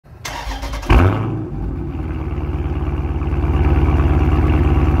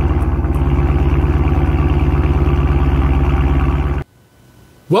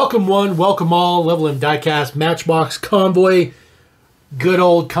Welcome one, welcome all, Level M Diecast, Matchbox, Convoy, good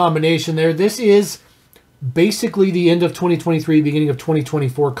old combination there. This is basically the end of 2023, beginning of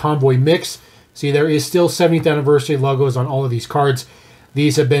 2024 Convoy mix. See, there is still 70th anniversary logos on all of these cards.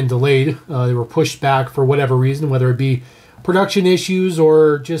 These have been delayed. They were pushed back for whatever reason, whether it be production issues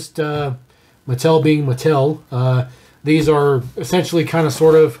or just Mattel being Mattel. These are essentially kind of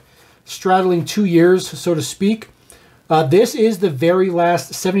sort of straddling 2 years, so to speak. This is the very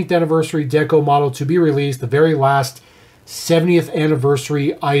last 70th anniversary deco model to be released, the very last 70th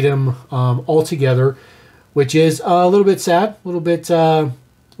anniversary item altogether, which is a little bit sad, a little bit, you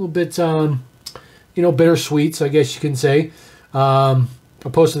know, bittersweet, I guess you can say. I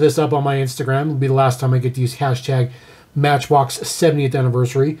posted this up on my Instagram. It'll be the last time I get to use hashtag Matchbox 70th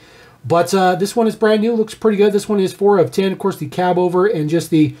anniversary. But this one is brand new, looks pretty good. This one is 4 of 10. Of course, the cab over and just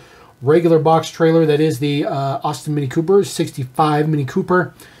the regular box trailer. That is the Austin Mini Cooper, 65 Mini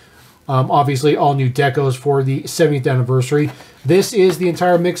Cooper. Obviously, all new decos for the 70th anniversary. This is the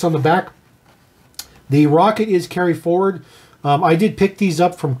entire mix on the back. The rocket is carry forward. I did pick these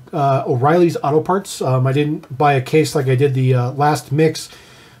up from O'Reilly's Auto Parts. I didn't buy a case like I did the last mix.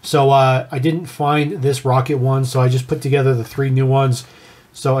 So I didn't find this rocket one, so I just put together the 3 new ones.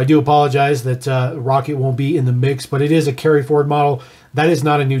 So I do apologize that rocket won't be in the mix, but it is a carry forward model. That is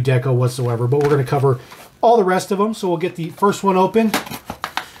not a new deco whatsoever, but we're going to cover all the rest of them. So we'll get the first one open,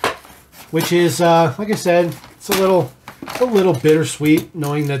 which is, like I said, it's a little bittersweet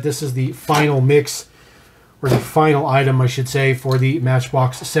knowing that this is the final mix, or the final item, I should say, for the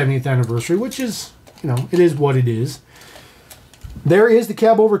Matchbox 70th anniversary, which is, you know, it is what it is. There is the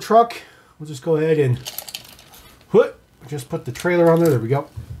cab over truck. We'll just go ahead and just put the trailer on there. There we go.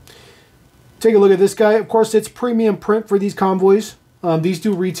 Take a look at this guy. Of course, it's premium print for these Convoys. These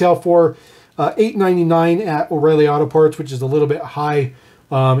do retail for $8.99 at O'Reilly Auto Parts, which is a little bit high.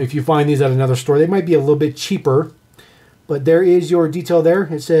 If you find these at another store, they might be a little bit cheaper. But there is your detail there.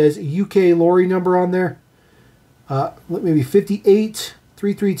 It says UK lorry number on there. Maybe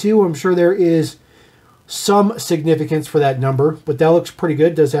 58332. I'm sure there is some significance for that number, but that looks pretty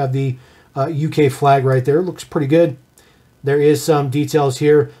good. It does have the UK flag right there. Looks pretty good. There is some details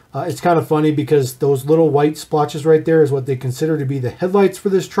here. It's kind of funny because those little white splotches right there is what they consider to be the headlights for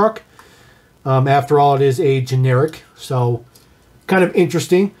this truck. After all, it is a generic, so kind of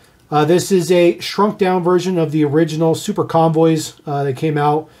interesting. This is a shrunk down version of the original Super Convoys that came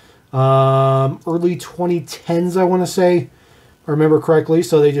out early 2010s, I want to say, if I remember correctly.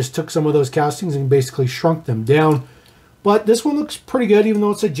 So they just took some of those castings and basically shrunk them down. But this one looks pretty good, even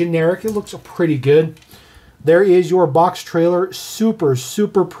though it's a generic. It looks pretty good. There is your box trailer, super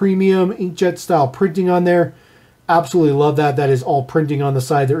premium inkjet style printing on there. Absolutely love that. That is all printing on the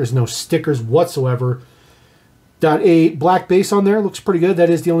side. There is no stickers whatsoever. Got a black base on there. Looks pretty good. That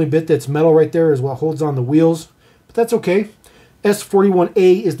is the only bit that's metal right there, is what holds on the wheels. But that's okay.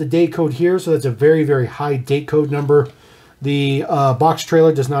 S41A is the date code here, so that's a very high date code number. The box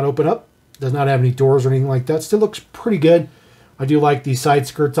trailer does not open up. Does not have any doors or anything like that. Still looks pretty good. I do like the side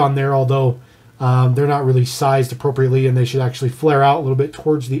skirts on there, although they're not really sized appropriately, and they should actually flare out a little bit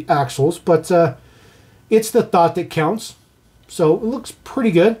towards the axles. But it's the thought that counts. So it looks pretty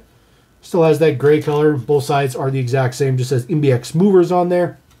good. Still has that gray color. Both sides are the exact same. Just says MBX Movers on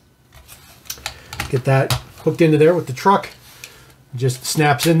there. Get that hooked into there with the truck. Just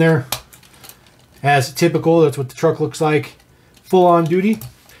snaps in there. As typical, that's what the truck looks like. Full on duty.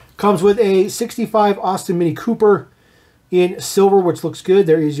 Comes with a 65 Austin Mini Cooper in silver, which looks good.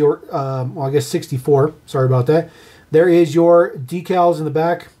 There is your, well, I guess 64. Sorry about that. There is your decals in the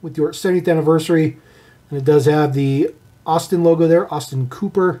back with your 70th anniversary. And it does have the Austin logo there, Austin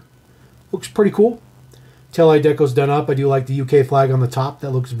Cooper. Looks pretty cool. Taillight deco's done up. I do like the UK flag on the top.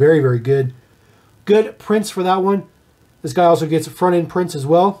 That looks very good. Good prints for that one. This guy also gets front end prints as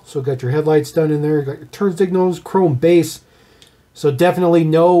well. So got your headlights done in there. Got your turn signals, chrome base. So definitely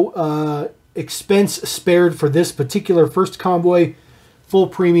no expense spared for this particular first Convoy. Full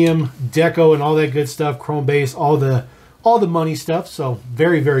premium deco and all that good stuff. Chrome base, all the money stuff. So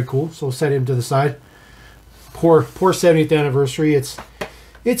very cool. So we'll set him to the side. Poor 70th anniversary. It's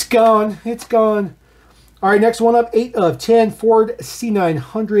gone. It's gone. All right, next one up, 8 of 10 Ford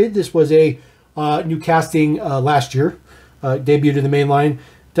C900. This was a new casting last year. Debuted in the main line.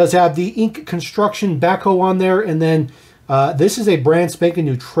 Does have the ink construction backhoe on there, and then this is a brand spanking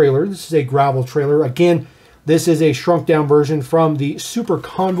new trailer. This is a gravel trailer. Again, this is a shrunk down version from the Super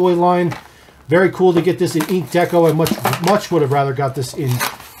Convoy line. Very cool to get this in ink deco. I much would have rather got this in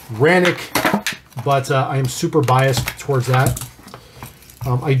Rannick, but I am super biased towards that.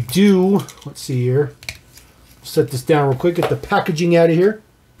 I do, let's see here, set this down real quick, get the packaging out of here.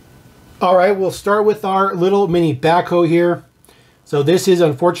 All right, we'll start with our little mini backhoe here. So this is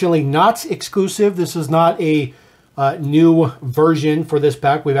unfortunately not exclusive. This is not a new version for this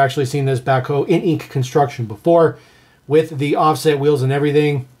pack. We've actually seen this backhoe in ink construction before with the offset wheels and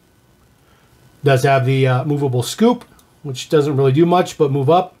everything. Does have the movable scoop, which doesn't really do much but move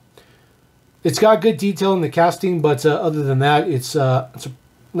up. It's got good detail in the casting, but other than that, it's not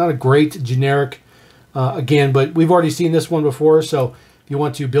a great generic again, but we've already seen this one before, so if you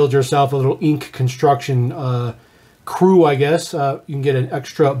want to build yourself a little ink construction crew, I guess, you can get an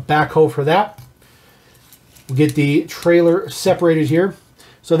extra backhoe for that. We'll get the trailer separated here.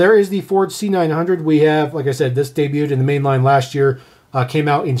 So there is the Ford C900. We have, like I said, this debuted in the main line last year, came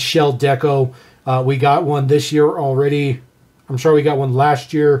out in shell deco. We got one this year already. I'm sure we got one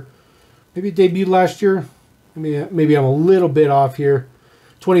last year. Maybe it debuted last year. Maybe I'm a little bit off here.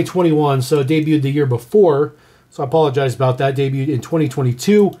 2021, so it debuted the year before. So I apologize about that. Debuted in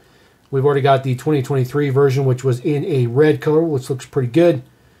 2022. We've already got the 2023 version, which was in a red color, which looks pretty good.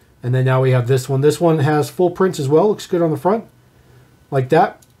 And then now we have this one. This one has full prints as well. Looks good on the front. Like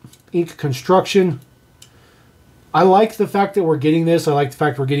that. Ink construction. I like the fact that we're getting this. I like the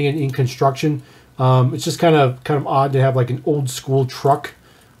fact we're getting it in construction. It's just kind of odd to have like an old school truck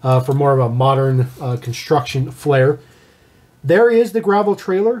for more of a modern construction flair. There is the gravel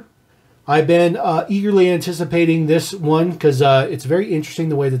trailer. I've been eagerly anticipating this one because it's very interesting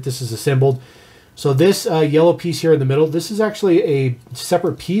the way that this is assembled. So this yellow piece here in the middle, this is actually a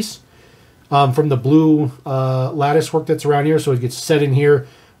separate piece from the blue lattice work that's around here. So it gets set in here,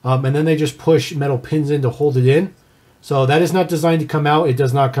 and then they just push metal pins in to hold it in. So that is not designed to come out. It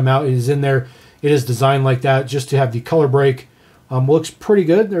does not come out. It is in there. It is designed like that just to have the color break. Looks pretty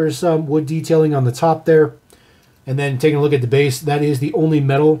good. There's some wood detailing on the top there. And then taking a look at the base, that is the only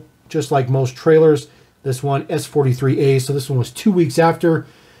metal, just like most trailers. This one, S43A, so this one was 2 weeks after.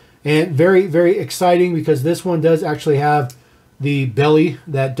 And very, very exciting because this one does actually have the belly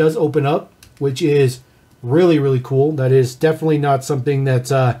that does open up, which is really, really cool. That is definitely not something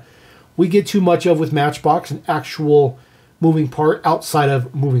that we get too much of with Matchbox, an actual moving part outside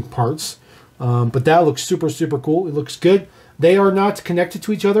of moving parts. But that looks super, super cool. It looks good. They are not connected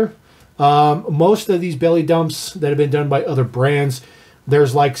to each other. Most of these belly dumps that have been done by other brands,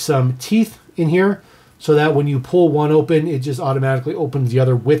 there's like some teeth in here so that when you pull one open, it just automatically opens the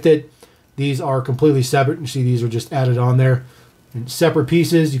other with it. These are completely separate. You see these are just added on there in separate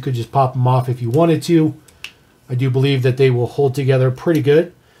pieces. You could just pop them off if you wanted to. I do believe that they will hold together pretty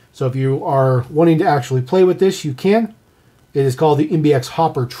good. So if you are wanting to actually play with this, you can. It is called the MBX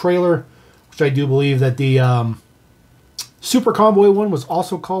Hopper Trailer, which I do believe that the Super Convoy one was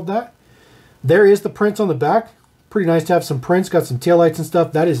also called that. There is the prints on the back. Pretty nice to have some prints. Got some taillights and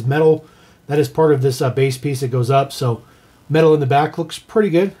stuff. That is metal. That is part of this base piece that goes up. So metal in the back looks pretty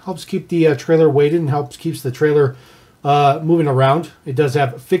good. Helps keep the trailer weighted and keeps the trailer moving around. It does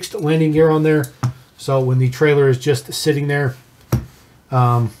have fixed landing gear on there. So when the trailer is just sitting there,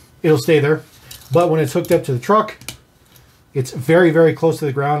 it'll stay there. But when it's hooked up to the truck, it's very, very close to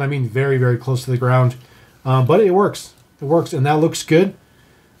the ground. I mean, very, very close to the ground. But it works. It works, and that looks good.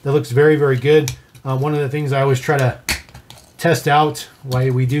 That looks very, very good. One of the things I always try to test out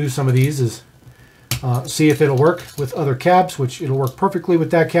why we do some of these is see if it'll work with other cabs, which it'll work perfectly with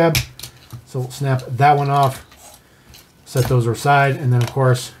that cab. So we'll snap that one off, set those aside, and then of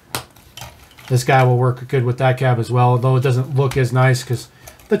course this guy will work good with that cab as well, although it doesn't look as nice because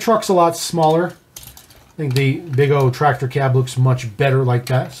the truck's a lot smaller. I think the big O tractor cab looks much better like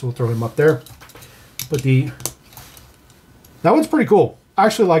that, so we'll throw him up there. But that one's pretty cool. I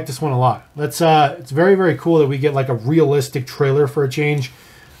actually like this one a lot. That's it's very, very cool that we get like a realistic trailer for a change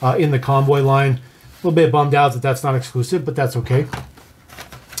in the Convoy line. A little bit bummed out that that's not exclusive, but that's okay.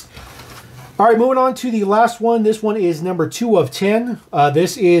 All right, moving on to the last one. This one is number 2 of 10.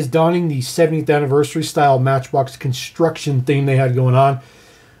 This is donning the 70th anniversary style Matchbox construction theme they had going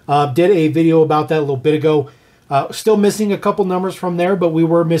on. Did a video about that a little bit ago. Still missing a couple numbers from there, but we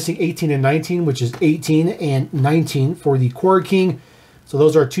were missing 18 and 19, which is 18 and 19 for the Quarry King. So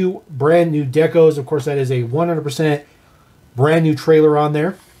those are 2 brand new decos. Of course, that is a 100% brand new trailer on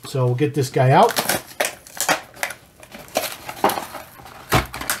there. So we'll get this guy out.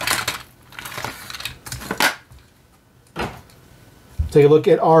 Take a look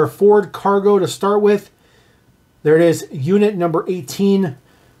at our Ford Cargo to start with. There it is, unit number 18.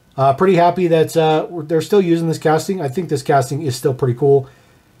 Pretty happy that they're still using this casting. I think this casting is still pretty cool.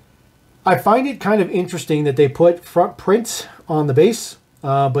 I find it kind of interesting that they put front prints on the base,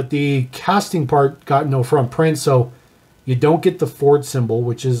 but the casting part got no front print, so you don't get the Ford symbol,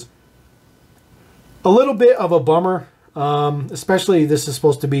 which is a little bit of a bummer. Especially this is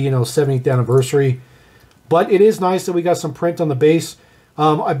supposed to be, 70th anniversary. But it is nice that we got some print on the base.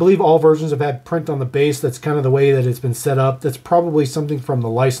 I believe all versions have had print on the base. That's kind of the way that it's been set up. That's probably something from the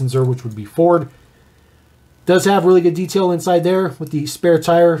licensor, which would be Ford. Does have really good detail inside there with the spare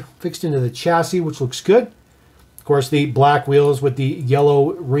tire fixed into the chassis, which looks good. Of course, the black wheels with the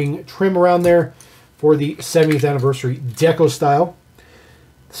yellow ring trim around there for the 70th anniversary deco style.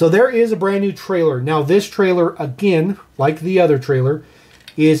 So there is a brand new trailer. Now this trailer, again, like the other trailer,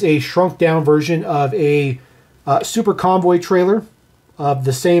 is a shrunk down version of a Super Convoy trailer of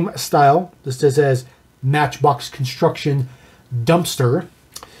the same style. This says Matchbox Construction Dumpster.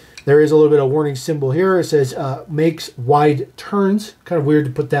 There is a little bit of warning symbol here. It says makes wide turns. Kind of weird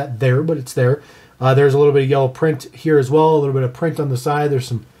to put that there, but it's there. There's a little bit of yellow print here as well. A little bit of print on the side. There's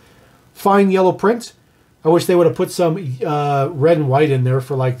some fine yellow print. I wish they would have put some red and white in there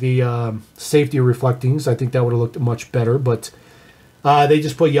for like the safety reflectings. I think that would have looked much better, but they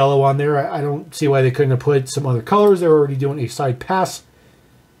just put yellow on there. I don't see why they couldn't have put some other colors. They're already doing a side pass.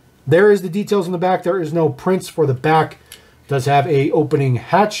 There is the details in the back. There is no prints for the back. It does have a opening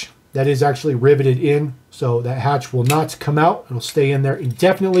hatch that is actually riveted in, so that hatch will not come out. It'll stay in there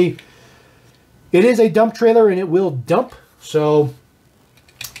indefinitely. It is a dump trailer and it will dump, so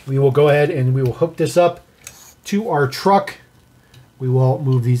we will go ahead and we will hook this up to our truck. We will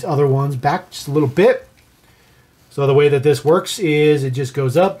move these other ones back just a little bit. So the way that this works is it just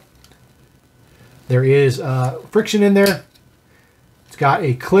goes up. There is friction in there. It's got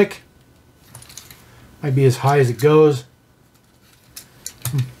a click. Might be as high as it goes.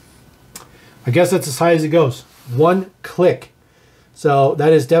 I guess that's as high as it goes. One click. So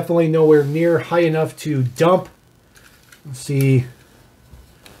that is definitely nowhere near high enough to dump. Let's see.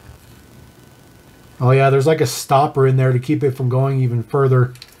 Oh yeah, there's like a stopper in there to keep it from going even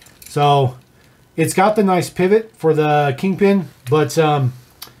further. So it's got the nice pivot for the Kingpin, but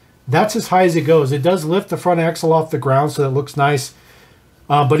that's as high as it goes. It does lift the front axle off the ground, so that looks nice.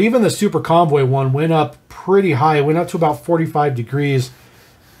 But even the Super Convoy one went up pretty high. It went up to about 45 degrees.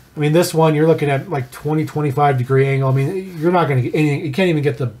 I mean, this one, you're looking at like 20, 25 degree angle. I mean, you're not going to get anything. You can't even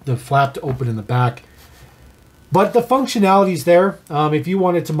get the flap to open in the back. But the functionality's there. If you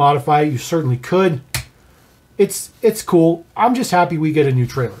wanted to modify it, you certainly could. It's cool. I'm just happy we get a new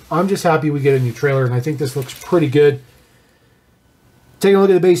trailer. I'm just happy we get a new trailer, and I think this looks pretty good. Taking a look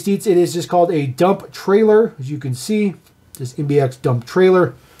at the base deets, it is just called a dump trailer, as you can see. This MBX dump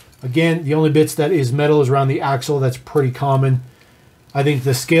trailer. Again, the only bits that is metal is around the axle. That's pretty common. I think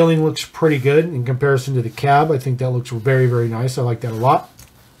the scaling looks pretty good in comparison to the cab. I think that looks very, very nice. I like that a lot.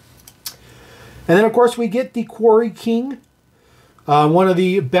 And then, of course, we get the Quarry King. One of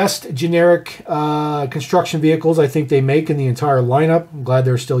the best generic construction vehicles I think they make in the entire lineup. I'm glad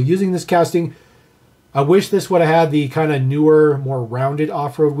they're still using this casting. I wish this would have had the kind of newer, more rounded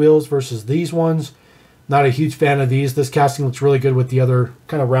off-road wheels versus these ones. Not a huge fan of these. This casting looks really good with the other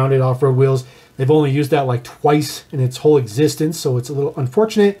kind of rounded off-road wheels. They've only used that like twice in its whole existence, so it's a little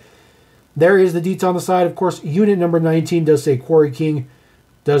unfortunate. There is the detail on the side. Of course, unit number 19 does say Quarry King.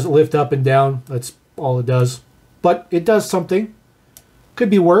 Does lift up and down. That's all it does. But it does something. Could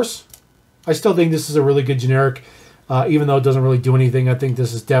be worse. I still think this is a really good generic. Even though it doesn't really do anything, I think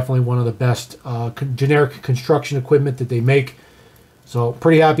this is definitely one of the best generic construction equipment that they make. So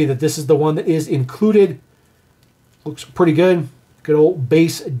pretty happy that this is the one that is included. Looks pretty good. Good old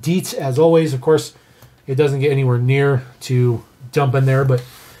base deets as always. Of course, it doesn't get anywhere near to dump in there, but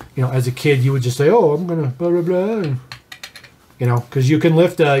you know, as a kid, you would just say, "Oh, I'm gonna blah blah blah," and, you know, because you can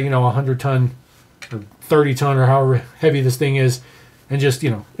lift a 100-ton or 30-ton or however heavy this thing is, and just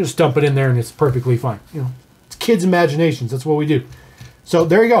just dump it in there, and it's perfectly fine. It's kids' imaginations. That's what we do. So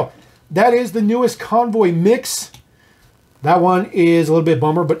there you go. That is the newest Convoy mix. That one is a little bit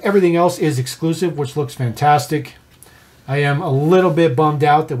bummer, but everything else is exclusive, which looks fantastic. I am a little bit bummed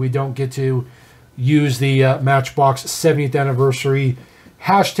out that we don't get to use the Matchbox 70th anniversary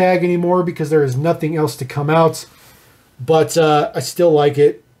hashtag anymore because there is nothing else to come out. But I still like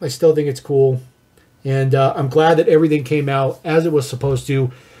it. I still think it's cool. And I'm glad that everything came out as it was supposed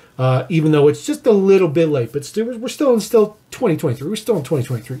to, even though it's just a little bit late. But still, we're still in 2023. We're still in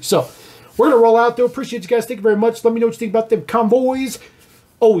 2023. So we're going to roll out, though. Appreciate you guys. Thank you very much. Let me know what you think about them Convoys.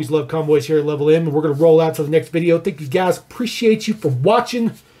 Always love Convoys here at Level M. And we're going to roll out to the next video. Thank you guys. Appreciate you for watching.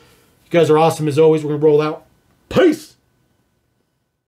 You guys are awesome as always. We're going to roll out. Peace.